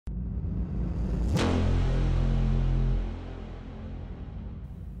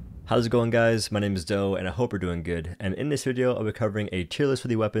How's it going, guys? My name is Doe and I hope you're doing good, and in this video I'll be covering a tier list for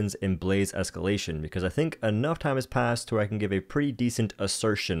the weapons in Blaze Escalation because I think enough time has passed to where I can give a pretty decent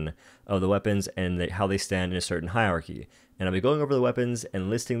assertion of the weapons and how they stand in a certain hierarchy. And I'll be going over the weapons and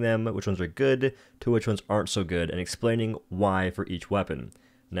listing them, which ones are good to which ones aren't so good, and explaining why for each weapon.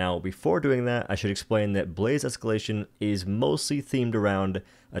 Now, before doing that, I should explain that Blaze Escalation is mostly themed around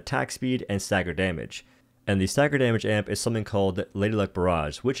attack speed and stagger damage. And the stagger damage amp is something called Lady Luck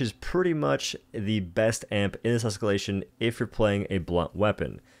Barrage, which is pretty much the best amp in this escalation if you're playing a blunt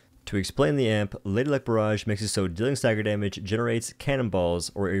weapon. To explain the amp, Lady Luck Barrage makes it so dealing stagger damage generates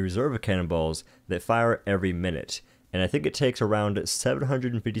cannonballs or a reserve of cannonballs that fire every minute. And I think it takes around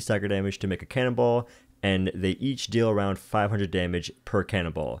 750 stagger damage to make a cannonball, and they each deal around 500 damage per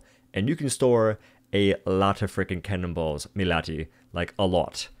cannonball. And you can store a lot of freaking cannonballs, milati, like a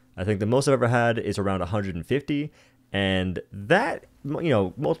lot. I think the most I've ever had is around 150, and that,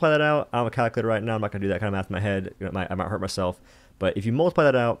 multiply that out. I don't have a calculator right now. I'm not going to do that kind of math in my head. I might hurt myself. But if you multiply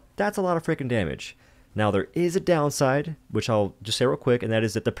that out, that's a lot of freaking damage. Now, there is a downside, which I'll just say real quick, and that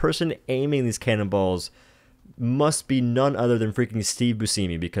is that the person aiming these cannonballs must be none other than freaking Steve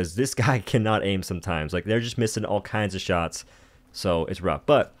Buscemi, because this guy cannot aim sometimes. Like, they're just missing all kinds of shots, so it's rough.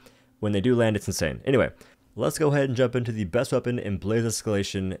 But when they do land, it's insane. Anyway, let's go ahead and jump into the best weapon in Blaze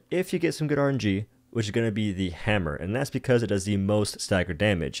Escalation if you get some good RNG, which is going to be the hammer, and that's because it does the most stagger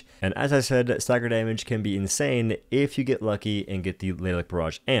damage. And as I said, stagger damage can be insane if you get lucky and get the Lady Luck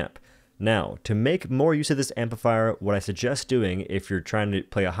Barrage amp. Now, to make more use of this amplifier, what I suggest doing if you're trying to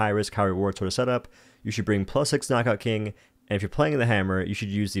play a high risk, high reward sort of setup, you should bring +6 Knockout King, and if you're playing the hammer, you should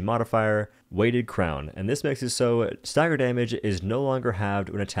use the modifier Weighted Crown, and this makes it so stagger damage is no longer halved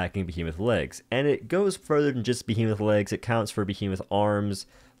when attacking behemoth legs, and it goes further than just behemoth legs. It counts for behemoth arms,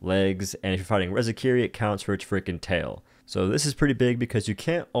 legs, and if you're fighting Rezakiri, it counts for its freaking tail. So this is pretty big because you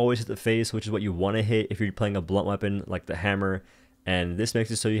can't always hit the face, which is what you want to hit if you're playing a blunt weapon like the hammer, and this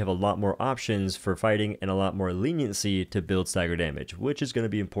makes it so you have a lot more options for fighting and a lot more leniency to build stagger damage, which is going to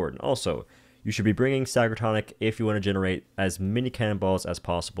be important. Also, you should be bringing Stagger Tonic if you want to generate as many cannonballs as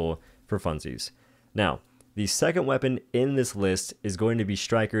possible for funsies. Now, the second weapon in this list is going to be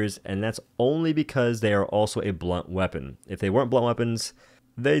Strikers, and that's only because they are also a blunt weapon. If they weren't blunt weapons,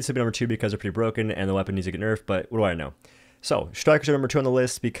 they'd still be number 2 because they're pretty broken and the weapon needs to get nerfed, but what do I know? So, Strikers are number 2 on the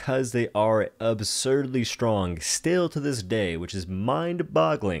list because they are absurdly strong still to this day, which is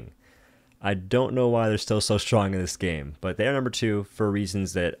mind-boggling. I don't know why they're still so strong in this game, but they are number 2 for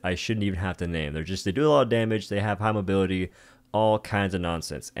reasons that I shouldn't even have to name. They do a lot of damage, they have high mobility, all kinds of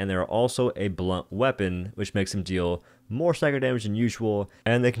nonsense, and they're also a blunt weapon, which makes them deal more stagger damage than usual,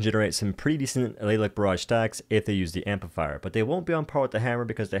 and they can generate some pretty decent Lady Luck Barrage stacks if they use the amplifier, but they won't be on par with the hammer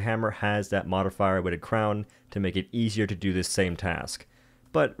because the hammer has that modifier Weighted Crown to make it easier to do this same task.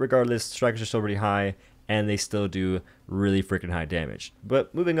 But regardless, Strikers are still really high, and they still do really freaking high damage.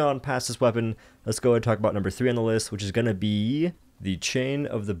 But moving on past this weapon, let's go ahead and talk about number 3 on the list, which is going to be the Chain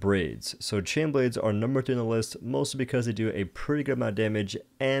of the Braids. So Chain Blades are number 3 on the list, mostly because they do a pretty good amount of damage,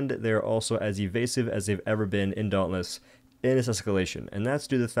 and they're also as evasive as they've ever been in Dauntless in this escalation. And that's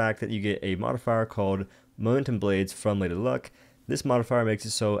due to the fact that you get a modifier called Momentum Blades from Lady Luck. This modifier makes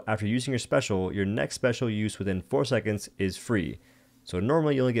it so after using your next special use within 4 seconds is free. So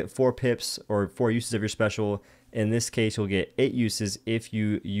normally you only get 4 pips or 4 uses of your special. In this case, you'll get 8 uses if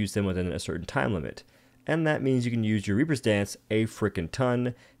you use them within a certain time limit. And that means you can use your Reaper's Dance a freaking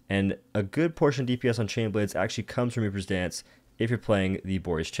ton, and a good portion of DPS on Chain Blades actually comes from Reaper's Dance if you're playing the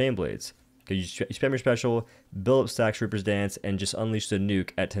Boreas Chain Blades. Because you spam your special, build up stacks Reaper's Dance, and just unleash the nuke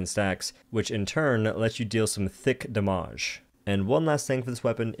at 10 stacks, which in turn lets you deal some thick damage. And one last thing for this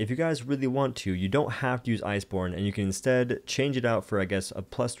weapon, if you guys really want to, you don't have to use Iceborne, and you can instead change it out for, I guess, a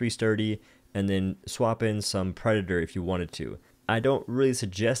 +3 sturdy, and then swap in some Predator if you wanted to. I don't really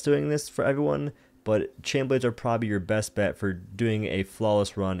suggest doing this for everyone, but Chain Blades are probably your best bet for doing a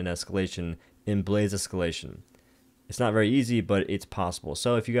flawless run in Escalation in Blaze Escalation. It's not very easy, but it's possible.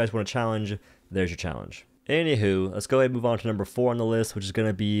 So if you guys want a challenge, there's your challenge. Anywho, let's go ahead and move on to number 4 on the list, which is going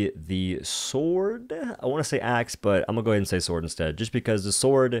to be the sword. I want to say axe, but I'm going to go ahead and say sword instead, just because the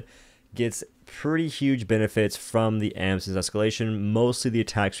sword gets pretty huge benefits from the amps in Escalation, mostly the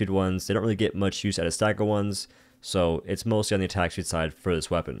attack speed ones. They don't really get much use out of stagger ones, so it's mostly on the attack speed side for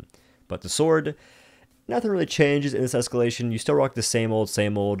this weapon. But the sword, nothing really changes in this escalation. You still rock the same old,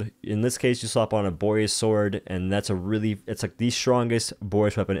 same old. In this case, you slap on a Boreas sword, and it's like the strongest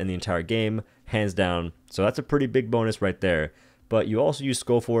Boreas weapon in the entire game, hands down. So that's a pretty big bonus right there. But you also use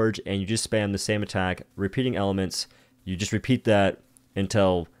Skullforge, and you just spam the same attack, repeating elements. You just repeat that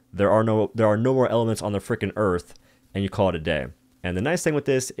until there are no more elements on the frickin' earth, and you call it a day. And the nice thing with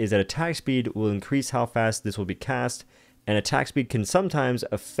this is that attack speed will increase how fast this will be cast, and attack speed can sometimes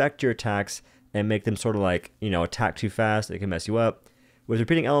affect your attacks and make them sort of like, attack too fast. It can mess you up. With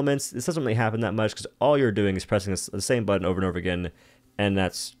repeating elements, this doesn't really happen that much because all you're doing is pressing the same button over and over again, and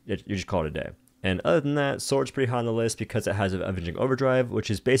you just call it a day. And other than that, Sword's pretty high on the list because it has Avenging Overdrive,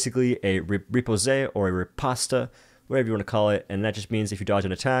 which is basically a repose or a riposta, whatever you want to call it, and that just means if you dodge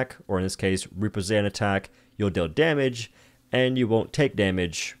an attack, or in this case, repose an attack, you'll deal damage, and you won't take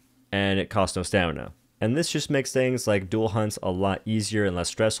damage, and it costs no stamina. And this just makes things like dual hunts a lot easier and less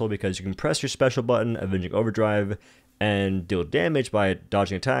stressful because you can press your special button, Avenging Overdrive, and deal damage by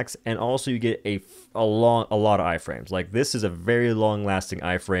dodging attacks, and also you get a lot of iframes. Like, this is a very long-lasting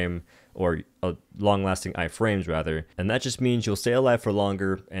iframe, or long-lasting iframes rather, and that just means you'll stay alive for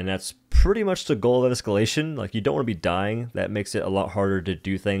longer, and that's pretty much the goal of escalation. Like, you don't want to be dying. That makes it a lot harder to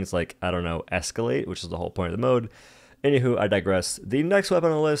do things like, I don't know, escalate, which is the whole point of the mode. Anywho, I digress. The next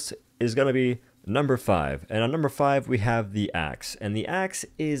weapon on the list is going to be number 5, and on number 5 we have the axe, and the axe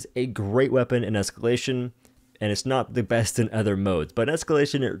is a great weapon in escalation, and it's not the best in other modes, but in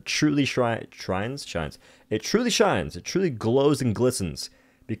escalation it truly shines. It truly shines. It truly glows and glistens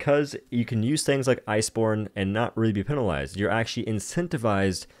because you can use things like Iceborne and not really be penalized. You're actually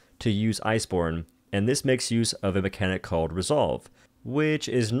incentivized to use Iceborne, and this makes use of a mechanic called Resolve, which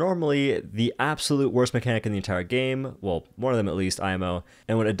is normally the absolute worst mechanic in the entire game. Well, one of them at least, IMO.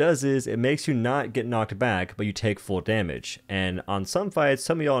 And what it does is it makes you not get knocked back, but you take full damage. And on some fights,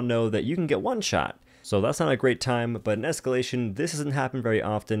 some of y'all know that you can get one shot. So that's not a great time, but in escalation, this doesn't happen very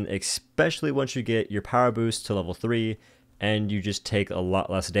often, especially once you get your power boost to level 3, and you just take a lot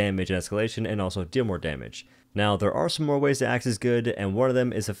less damage in escalation and also deal more damage. Now, there are some more ways the axe is good, and one of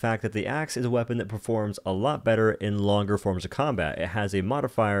them is the fact that the axe is a weapon that performs a lot better in longer forms of combat. It has a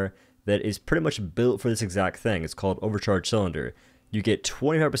modifier that is pretty much built for this exact thing. It's called Overcharge Cylinder. You get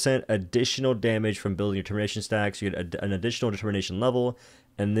 25% additional damage from building your determination stacks, you get an additional determination level,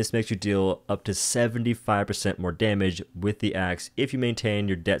 and this makes you deal up to 75% more damage with the axe if you maintain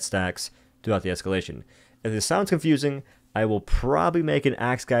your det stacks throughout the escalation. If this sounds confusing, I will probably make an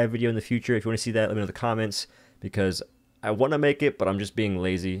axe guide video in the future. If you want to see that, let me know in the comments, because I want to make it, but I'm just being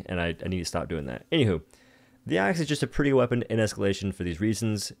lazy, and I need to stop doing that. Anywho, the axe is just a pretty weapon in escalation for these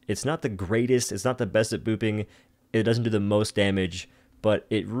reasons. It's not the greatest, it's not the best at booping, it doesn't do the most damage, but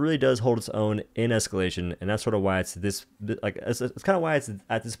it really does hold its own in escalation, and that's sort of why it's it's kind of why it's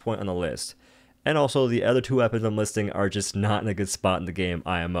at this point on the list. And also, the other two weapons I'm listing are just not in a good spot in the game,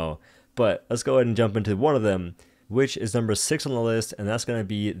 IMO. But let's go ahead and jump into one of them, which is number 6 on the list, and that's going to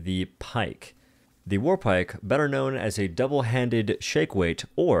be the pike. The war pike, better known as a double-handed shake weight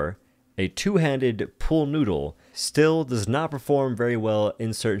or a two-handed pull noodle, still does not perform very well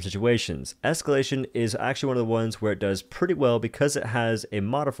in certain situations. Escalation is actually one of the ones where it does pretty well because it has a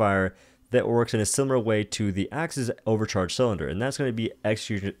modifier that works in a similar way to the axe's Overcharge Cylinder, and that's going to be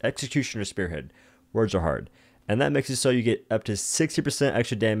Executioner Spearhead. Words are hard. And that makes it so you get up to 60%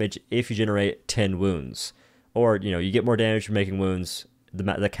 extra damage if you generate 10 wounds. Or, you get more damage from making wounds.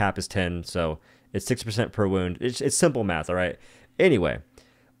 The cap is 10, so it's 60% per wound. It's simple math, all right? Anyway,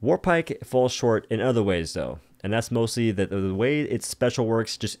 Warpike falls short in other ways, though. And that's mostly that the way its special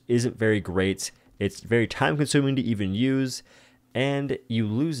works just isn't very great. It's very time-consuming to even use, and you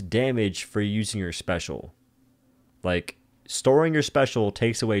lose damage for using your special. Like, storing your special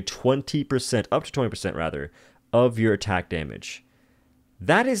takes away 20%, up to 20% rather, of your attack damage.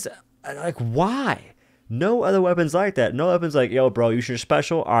 That is, like, why? No other weapon's like that. No weapon's like, yo, bro, use your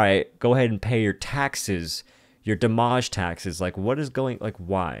special. All right, go ahead and pay your taxes, your damage taxes. Like, what is going, like,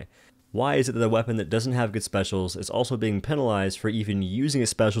 why? Why is it that a weapon that doesn't have good specials is also being penalized for even using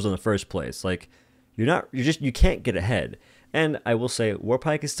its specials in the first place? Like, you can't get ahead. And I will say,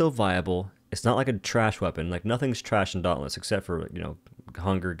 Warpike is still viable. It's not like a trash weapon. Like, nothing's trash in Dauntless except for,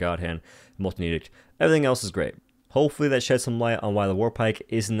 Hunger, Godhand, Molten Edict. Everything else is great. Hopefully that sheds some light on why the Warpike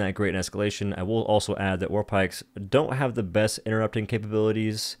isn't that great in escalation. I will also add that Warpikes don't have the best interrupting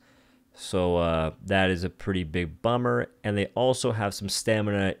capabilities, so that is a pretty big bummer. And they also have some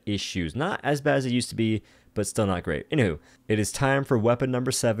stamina issues. Not as bad as it used to be, but still not great. Anywho, it is time for weapon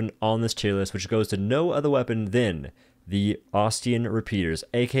number 7 on this tier list, which goes to no other weapon than the Ostian Repeaters,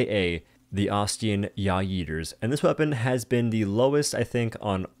 aka the Ostian Yaw-Eaters. And this weapon has been the lowest, I think,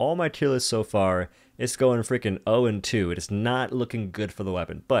 on all my tier lists so far. It's going freaking 0-2. It is not looking good for the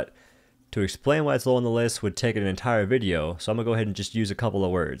weapon. But to explain why it's low on the list would take an entire video, so I'm going to go ahead and just use a couple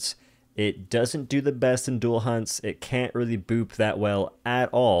of words. It doesn't do the best in dual hunts. It can't really boop that well at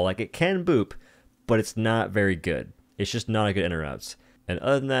all. Like, it can boop, but it's not very good. It's just not a good interrupts. And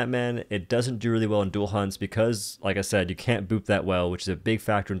other than that, man, it doesn't do really well in dual hunts because, like I said, you can't boop that well, which is a big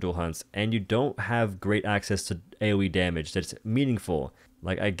factor in dual hunts, and you don't have great access to AoE damage that's meaningful.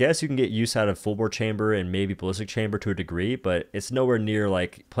 Like, I guess you can get use out of full bore chamber and maybe ballistic chamber to a degree, but it's nowhere near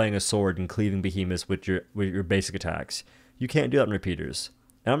like playing a sword and cleaving behemoths with your basic attacks. You can't do that in repeaters,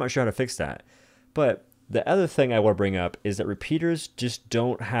 and I'm not sure how to fix that. But the other thing I want to bring up is that repeaters just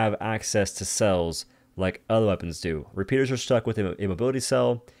don't have access to cells like other weapons do. Repeaters are stuck with a mobility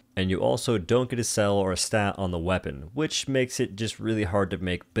cell, and you also don't get a cell or a stat on the weapon, which makes it just really hard to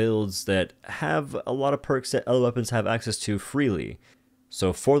make builds that have a lot of perks that other weapons have access to freely.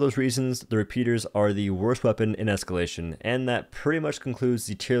 So for those reasons, the repeaters are the worst weapon in Escalation, and that pretty much concludes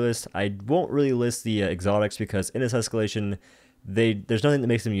the tier list. I won't really list the exotics because in this Escalation, there's nothing that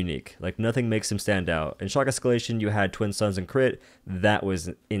makes them unique. Like, nothing makes them stand out. In Shock Escalation, you had Twin Suns and Crit. That was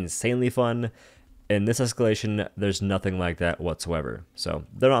insanely fun. In this Escalation, there's nothing like that whatsoever. So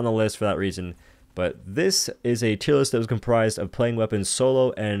they're not on the list for that reason. But this is a tier list that was comprised of playing weapons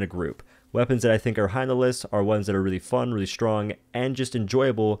solo and in a group. Weapons that I think are high on the list are ones that are really fun, really strong, and just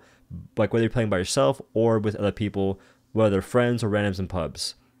enjoyable, like whether you're playing by yourself or with other people, whether they're friends or randoms in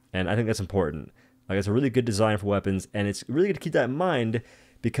pubs. And I think that's important. Like, it's a really good design for weapons, and it's really good to keep that in mind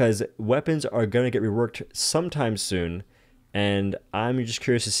because weapons are going to get reworked sometime soon, and I'm just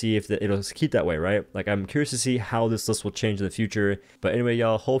curious to see if it'll keep that way, right? Like, I'm curious to see how this list will change in the future. But anyway,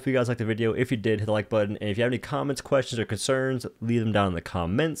 y'all, hope you guys liked the video. If you did, hit the like button, and if you have any comments, questions, or concerns, leave them down in the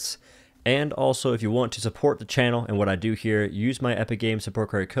comments. And also, if you want to support the channel and what I do here, use my Epic Games support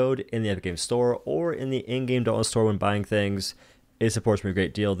code in the Epic Games store or in the in-game Dauntless store when buying things. It supports me a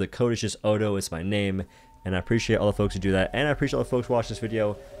great deal. The code is just OhDough, it's my name, and I appreciate all the folks who do that, and I appreciate all the folks who watch this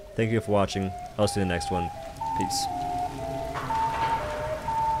video. Thank you for watching. I'll see you in the next one. Peace.